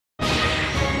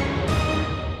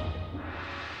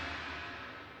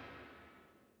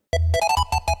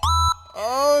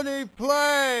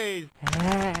Oneyplays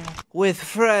with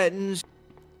friends.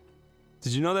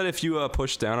 Did you know that if you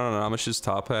push down on an Amish's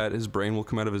top hat, his brain will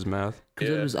come out of his mouth?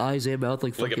 Comes out of his eyes and mouth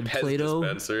like fucking Play-Doh.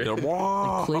 Like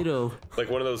Play-Doh. Like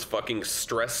one of those fucking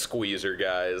stress squeezer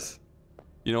guys.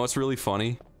 You know what's really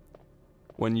funny?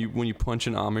 When you punch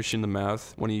an Amish in the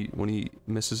mouth, when he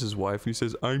misses his wife, he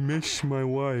says, "I miss my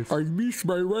wife. I miss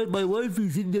my wife. My wife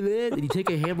is in the bed." And you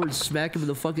take a hammer and smack him in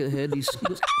the fucking head. And he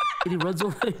goes, and he runs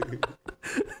away.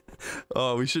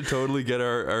 Oh, we should totally get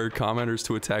our commenters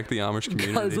to attack the Amish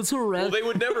community. Guys, let's harass. Well, they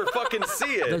would never fucking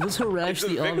see it. Guys, let's harass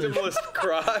the Amish. It's a victimless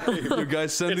crime. You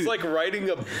guys send it's like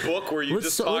writing a book where you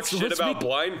just talk shit about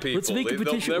blind people. Let's make a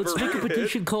petition. Let's make a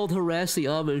petition called "Harass the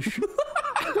Amish."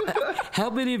 How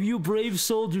many of you brave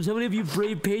soldiers, how many of you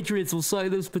brave patriots will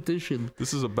sign this petition?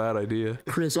 This is a bad idea.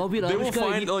 Chris, I'll be an Amish guy. They will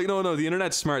find, like, no, the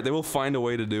internet's smart. They will find a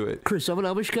way to do it. Chris, I'm an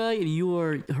Amish guy, and you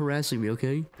are harassing me,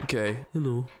 okay? Okay.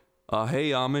 Hello. Hey,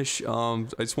 Amish,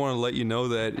 I just want to let you know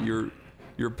that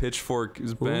your pitchfork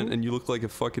is bent, and you look like a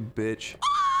fucking bitch.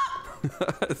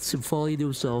 Some falling into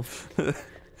himself.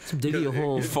 Some digging a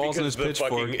hole. He falls in his pitchfork.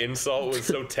 The fucking insult was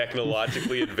so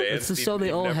technologically advanced. It's the sound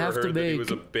they all have to make. He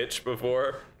was a bitch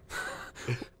before.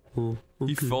 Oh,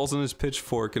 okay. He falls in his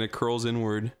pitchfork and it curls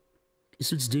inward. He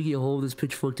starts digging a hole with his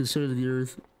pitchfork to the center of the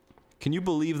earth. Can you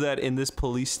believe that in this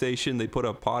police station they put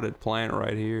a potted plant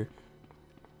right here?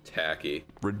 Tacky.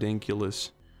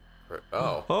 Ridiculous.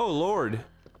 Oh. Oh, Lord.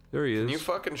 There he is. Can you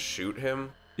fucking shoot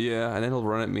him? Yeah, and then he'll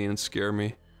run at me and scare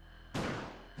me.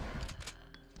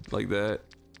 Like that.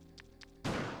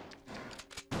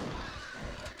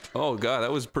 Oh god,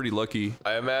 that was pretty lucky.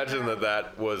 I imagine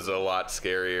that was a lot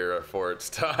scarier for its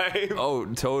time. Oh,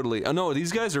 totally. Oh no,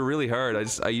 these guys are really hard.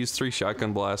 I used 3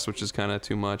 shotgun blasts, which is kind of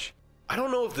too much. I don't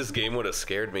know if this game would have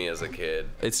scared me as a kid.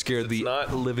 It scared the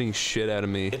living shit out of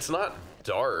me. It's not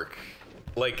dark.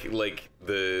 Like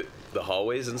the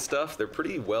hallways and stuff, they're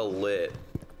pretty well lit.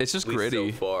 It's just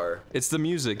gritty. So far. It's the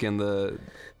music and the...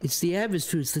 It's the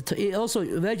atmosphere. It's the also,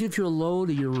 imagine if you're alone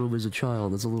in your room as a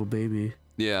child, as a little baby.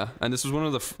 Yeah, and this was one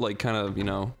of the, like, kind of, you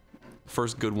know,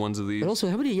 first good ones of these. But also,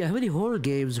 how many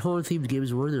horror-themed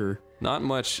games were there? Not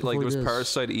much. Like, there was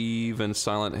Parasite Eve and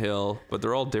Silent Hill, but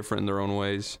they're all different in their own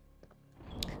ways.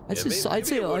 I'd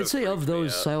say of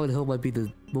those, Silent Hill might be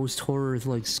the most horror,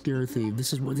 like, scare theme. This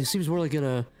seems more like in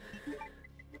a...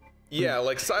 Yeah,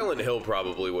 like Silent Hill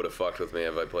probably would have fucked with me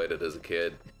if I played it as a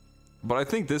kid. But I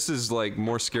think this is, like,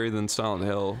 more scary than Silent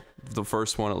Hill. The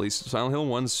first one, at least. Silent Hill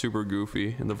 1's super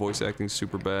goofy, and the voice acting's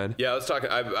super bad. Yeah, I was talking...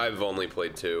 I've only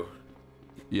played 2.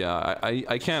 Yeah,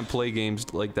 I can't play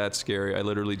games like that scary. I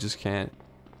literally just can't.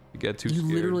 I get too scared.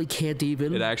 You literally can't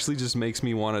even? It actually just makes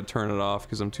me want to turn it off,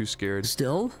 because I'm too scared.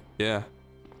 Still? Yeah.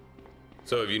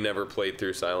 So have you never played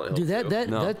through Silent Hill? Dude,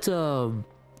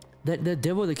 that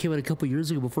demo that came out a couple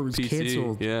years ago before it was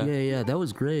canceled. Yeah, that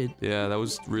was great. Yeah, that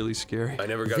was really scary. I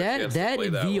never got a chance to play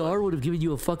that VR one. would have given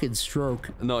you a fucking stroke.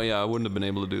 No, yeah, I wouldn't have been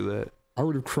able to do that. I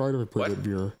would have cried if I played that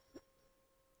VR.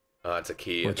 It's a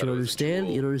key. What, you don't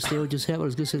understand? You don't understand what just happened? I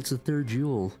was gonna say it's the third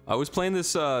jewel. I was playing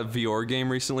this VR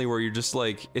game recently where you're just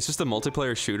like, it's just a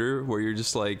multiplayer shooter where you're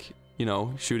just like, you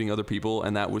know, shooting other people,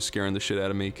 and that was scaring the shit out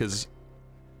of me because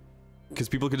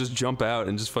people could just jump out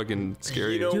and just fucking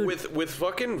scare you. You know, with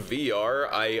fucking VR,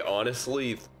 I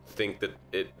honestly think that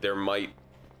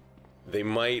they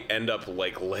might end up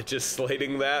like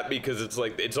legislating that, because it's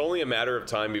like it's only a matter of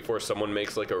time before someone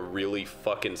makes like a really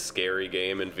fucking scary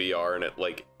game in VR and it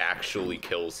like actually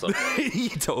kills somebody.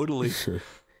 Totally.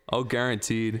 Oh,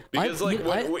 guaranteed. Because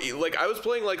I was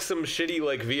playing like some shitty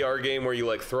like VR game where you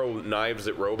like throw knives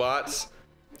at robots,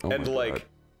 and like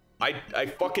I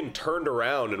fucking turned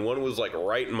around and one was like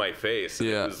right in my face. And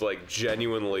it was like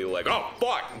genuinely like, oh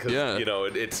fuck, because you know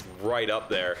it's right up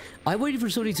there. I'm waiting for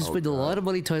somebody to spend a lot of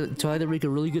money to either make a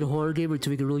really good horror game or to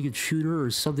make a really good shooter or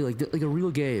something like that, like a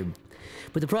real game.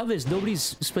 But the problem is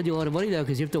nobody's spending a lot of money now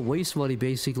because you have to waste money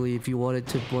basically if you want it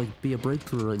to like be a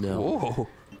breakthrough right now. Whoa.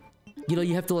 You know,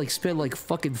 you have to like spend like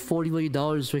fucking $40 million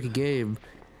to make a game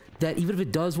that even if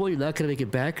it does well, you're not gonna make it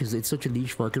back because it's such a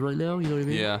niche market right now. You know what I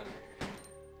mean? Yeah.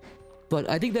 But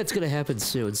I think that's gonna happen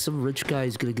soon. Some rich guy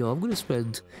is gonna go, I'm gonna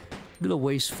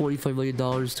waste $45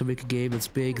 million to make a game that's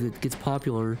big, that gets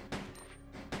popular,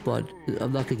 but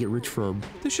I'm not gonna get rich from.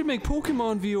 They should make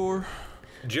Pokemon VR.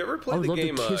 Did you ever play the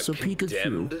game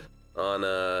Condemned on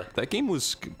that game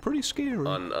was pretty scary.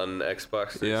 On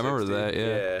Xbox 360? Yeah, I remember that,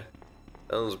 yeah.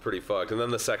 That was pretty fucked. And then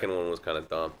the second one was kind of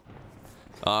dumb.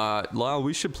 Lyle,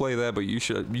 we should play that, but you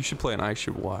should play and I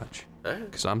should watch.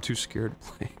 Because I'm too scared to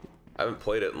play. I haven't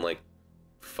played it in like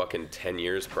fucking 10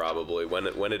 years probably. When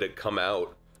did it come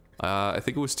out? I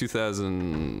think it was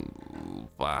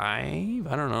 2005 5?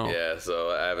 I don't know. Yeah,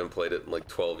 so I haven't played it in like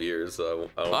 12 years, so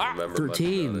I don't remember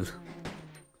 13. much about it.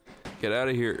 Get out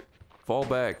of here. Fall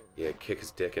back. Yeah, kick his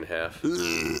dick in half.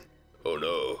 Oh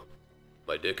no.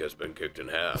 My dick has been kicked in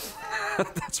half.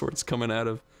 That's where it's coming out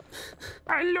of.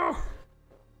 Hello.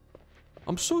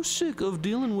 I'm so sick of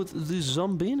dealing with these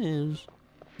zombies.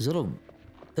 Is that a...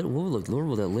 That woman looked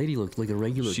normal. That lady looked like a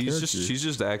regular character. She's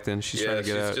just acting. She's trying to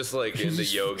get out. She's just like into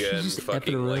yoga and just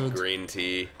fucking effing like around. green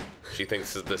tea. She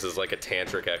thinks that this is like a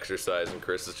tantric exercise, and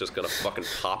Chris is just gonna fucking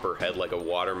pop her head like a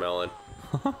watermelon.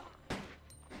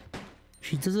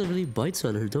 She doesn't have any bites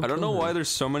on her. I don't know kill her. why there's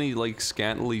so many like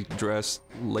scantily dressed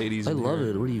ladies. I in love here.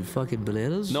 it. What are you, fucking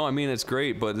bananas? No, I mean it's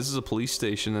great, but this is a police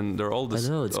station and they're all this.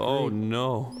 I know, it's oh great.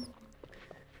 no.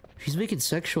 She's making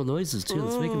sexual noises too.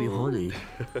 It's making me horny.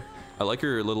 I like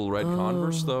her little red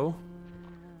Converse though.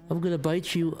 I'm gonna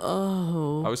bite you.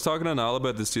 Oh. I was talking to Nala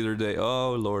about this the other day.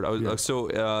 Oh lord, I was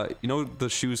you know the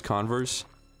shoes Converse?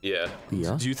 Yeah.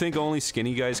 Yeah. Do you think only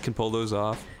skinny guys can pull those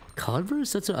off?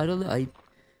 Converse? That's I don't know.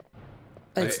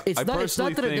 It's not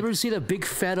personally that I've think- never seen a big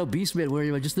fat obese man wearing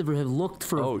them. I just never have looked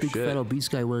for Oh, a big shit. fat obese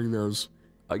guy wearing those.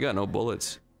 I got no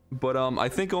bullets. But I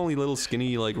think only little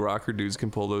skinny like rocker dudes can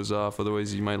pull those off.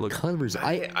 Otherwise, you might look. Converse.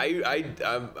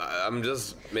 I'm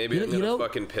just maybe I'm gonna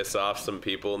fucking piss off some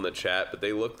people in the chat, but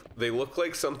they look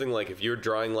like something like if you're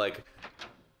drawing like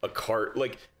a cart,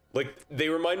 like they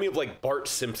remind me of like Bart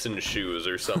Simpson shoes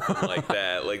or something like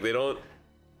that. Like they don't.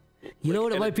 You know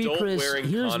what it might be, Chris?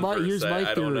 Here's my theory.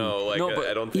 I don't know. Like, No, but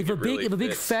I don't think If a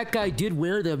big fat guy did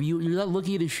wear them, you're not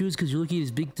looking at his shoes because you're looking at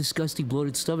his big, disgusting,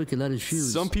 bloated stomach and not his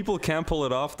shoes. Some people can't pull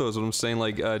it off though, is what I'm saying.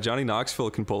 Like Johnny Knoxville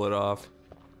can pull it off.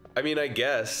 I mean, I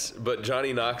guess, but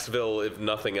Johnny Knoxville, if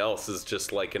nothing else, is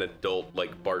just like an adult,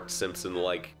 like Bart Simpson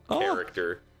like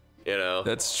character. You know?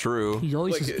 That's true. He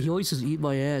always says, "Eat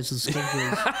my ass." And stuff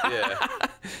like Yeah.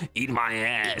 Eat my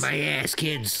ass. Eat my ass,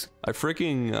 kids. I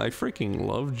freaking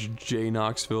love Jay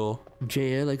Knoxville.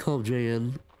 JN, I call him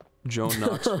JN. Joan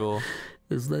Knoxville.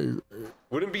 It's like,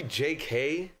 Wouldn't it be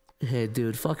JK? hey,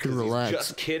 dude, fucking relax. He's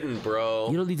just kidding, bro.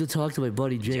 You don't need to talk to my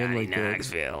buddy JN like that.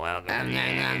 Knoxville, welcome.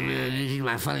 This is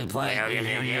my funny play.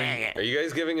 Are you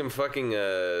guys giving him fucking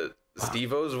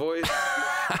Steve-O's voice?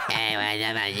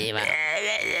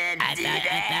 I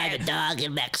found a dog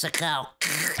in Mexico.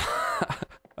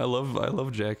 I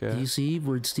love Jackass. You see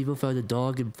where Steve-O found a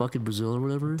dog in fucking Brazil or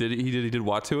whatever? He did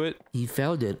what to it? He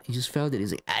found it. He just found it.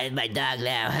 He's like, I have my dog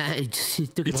now. he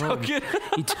took it home. Took it?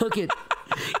 He took it.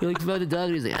 He like found the dog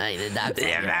and he's like, I need the dog.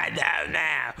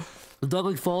 now. The dog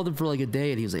like followed him for like a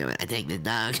day and he was like, I take the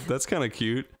dog. That's kind of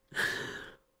cute.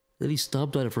 then he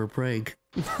stomped on it for a prank.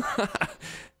 It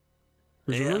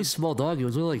was a really small dog. It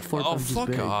was only like 4 Oh, times as fuck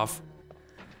big. off.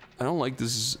 I don't like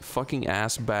this fucking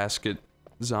ass basket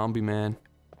zombie man.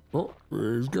 Oh,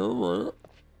 there's going.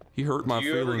 He hurt my Do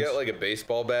you feelings. ever get like a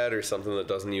baseball bat or something that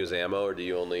doesn't use ammo, or do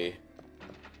you only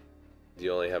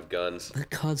have guns? That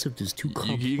concept is too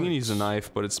complex. You can use a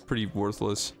knife, but it's pretty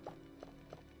worthless.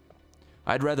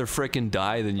 I'd rather frickin'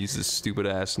 die than use this stupid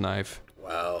ass knife.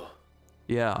 Wow.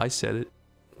 Yeah, I said it.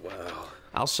 Wow.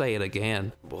 I'll say it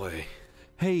again. Boy.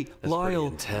 Hey, pretty Lyle,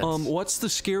 intense. what's the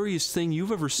scariest thing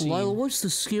you've ever seen? Lyle, what's the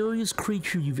scariest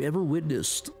creature you've ever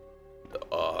witnessed?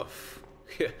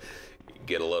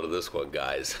 Get a load of this one,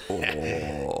 guys.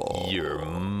 Your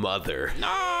mother.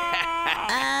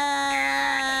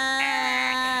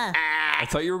 I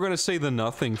thought you were gonna say the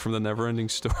nothing from the Neverending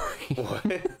Story. What?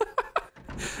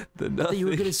 The I thought nothing. you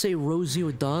were gonna say Rosie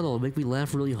O'Donnell. Make me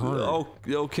laugh really hard. Oh,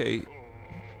 okay.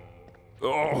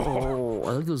 Oh,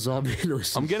 I like those zombie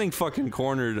noises. I'm getting fucking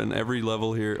cornered on every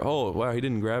level here. Oh, wow, he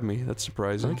didn't grab me. That's I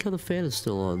surprising. like how the fan is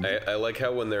still on. I like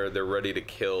how when they're ready to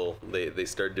kill, they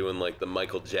start doing like the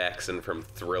Michael Jackson from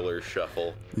Thriller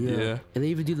shuffle. Yeah. And they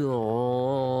even do the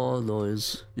oh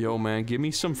noise. Yo, man, give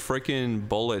me some freaking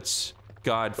bullets.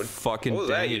 God fucking What was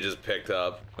dang that it. you just picked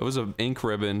up? That was an ink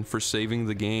ribbon for saving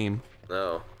the game.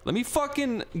 No. Let me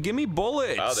fucking... Give me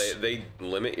bullets! Wow, they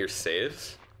limit your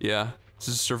saves? Yeah. This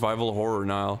is survival horror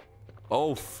now.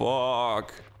 Oh,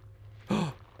 fuck.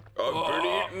 I've been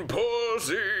eating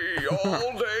pussy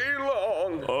all day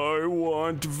long. I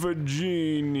want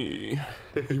Vagini.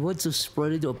 He wants to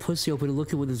spread into a pussy open and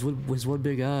look at with his one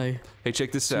big eye. Hey,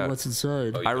 check this See out. what's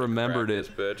inside. Oh, you I gonna remembered crack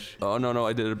it. This bitch. Oh, no,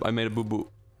 I did it. I made a boo-boo.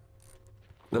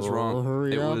 That's Oh, wrong.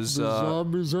 hurry It up. was, the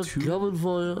zombies are coming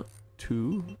for you.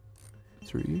 2,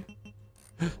 3.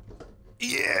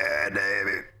 Yeah,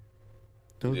 David.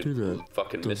 Don't do that.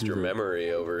 Fucking Don't do Mr. that.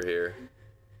 Memory over here.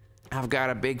 I've got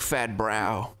a big fat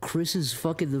brow. Chris's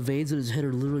fucking, the veins in his head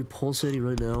are literally pulsating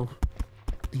right now.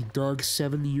 He dug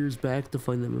 70 years back to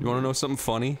find that. You want to know something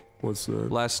funny? What's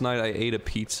that? Last night I ate a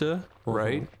pizza,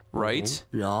 right? Right?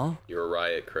 Yeah. You're a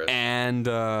riot, Chris. And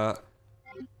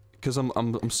because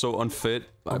I'm so unfit,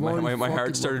 my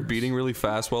heart started beating really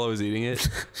fast while I was eating it.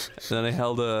 And then I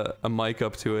held a mic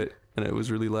up to it, and it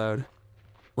was really loud.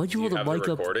 Why'd you hold the mic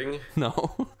up? Recording?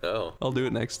 No. Oh. I'll do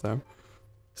it next time.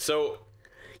 So,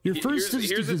 here's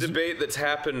a debate that's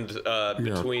happened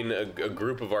between a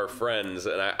group of our friends,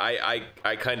 and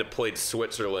I kind of played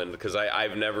Switzerland because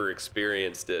I've never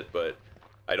experienced it, but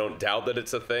I don't doubt that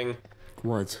it's a thing.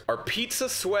 What? Are pizza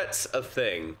sweats a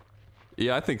thing?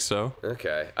 Yeah, I think so.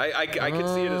 Okay. I could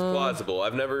see it as plausible.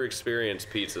 I've never experienced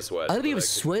pizza sweats. I don't think I've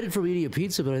sweated from eating a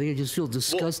pizza, but I think I just feel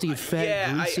disgusting and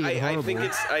fat, greasy, and horrible.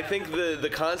 I think the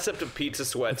concept of pizza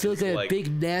sweats I feel like is I have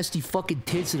big, nasty fucking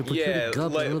tits and a protruding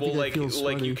gum.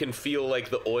 Like you can feel like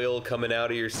the oil coming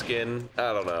out of your skin.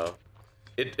 I don't know.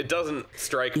 It doesn't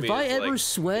strike me. If I as ever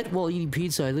sweat while eating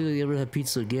pizza, I literally never have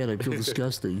pizza again. I feel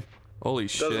disgusting. Holy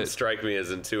shit. Doesn't strike me as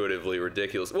intuitively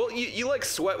ridiculous. Well, you like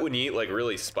sweat when you eat like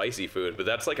really spicy food, but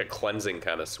that's like a cleansing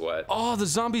kind of sweat. Oh, the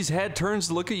zombie's head turns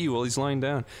to look at you while he's lying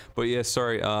down. But yeah,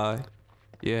 sorry.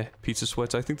 Yeah, pizza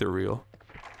sweats. I think they're real.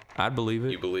 I'd believe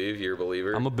it. You believe? You're a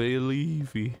believer? I'm a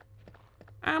believer.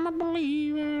 I'm a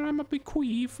believer. I'm a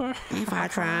bequeather. If I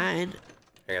tried.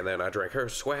 And then I drank her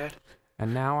sweat.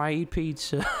 And now I eat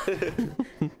pizza.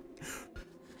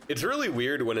 It's really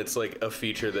weird when it's like a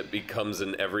feature that becomes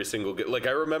in every single game. Like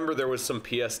I remember there was some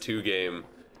PS2 game,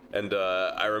 and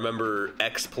I remember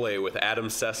X-Play with Adam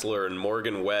Sessler and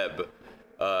Morgan Webb.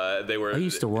 They were I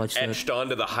used to watch etched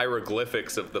onto the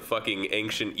hieroglyphics of the fucking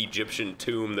ancient Egyptian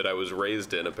tomb that I was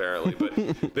raised in, apparently.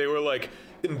 But they were like,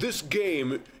 in this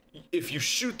game, if you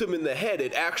shoot them in the head,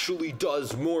 it actually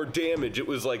does more damage. It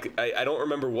was like, I don't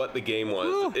remember what the game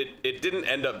was. It didn't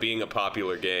end up being a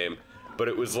popular game, but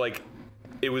it was like,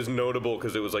 it was notable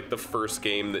because it was like the first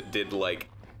game that did like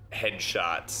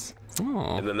headshots.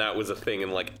 Oh. And then that was a thing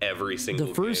in like every single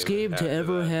The first game to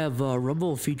ever have a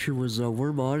rumble feature was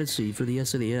Worm Odyssey for the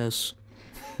SNES.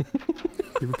 You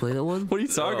ever play that one? What are you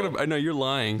talking about? I know you're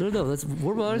lying. No, that's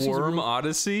Worm Odyssey. Worm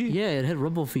Odyssey? Yeah, it had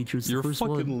rumble features. You're the a first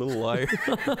fucking one. little liar.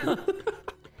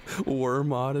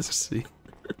 Worm Odyssey.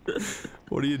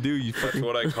 What do? You fucking... That's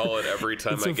what I call it every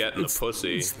time I get in the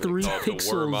pussy. It's 3 call it pixels.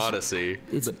 The Worm Odyssey.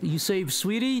 You say,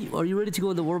 sweetie, are you ready to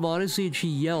go in the Worm Odyssey? And she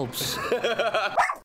yelps.